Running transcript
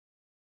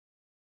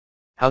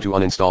How to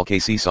uninstall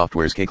KC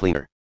Software's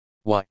KCleaner.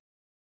 Why?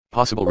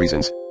 Possible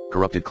reasons: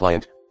 corrupted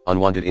client,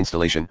 unwanted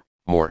installation,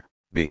 more.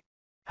 B.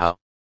 How?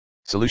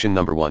 Solution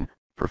number 1,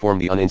 perform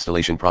the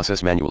uninstallation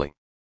process manually.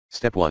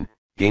 Step 1,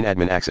 gain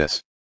admin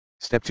access.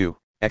 Step 2,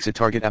 exit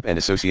target app and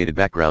associated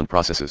background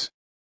processes.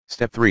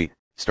 Step 3,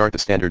 start the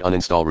standard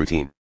uninstall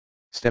routine.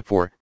 Step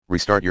 4,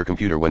 restart your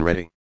computer when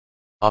ready.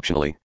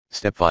 Optionally,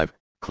 Step 5,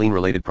 clean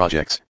related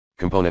projects,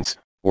 components,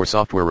 or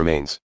software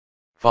remains.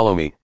 Follow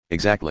me,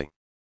 exactly.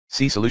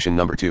 See solution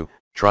number 2,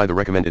 try the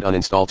recommended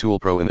Uninstall Tool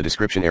Pro in the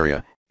description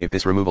area, if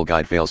this removal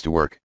guide fails to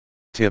work.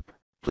 Tip,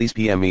 please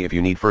PM me if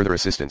you need further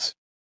assistance.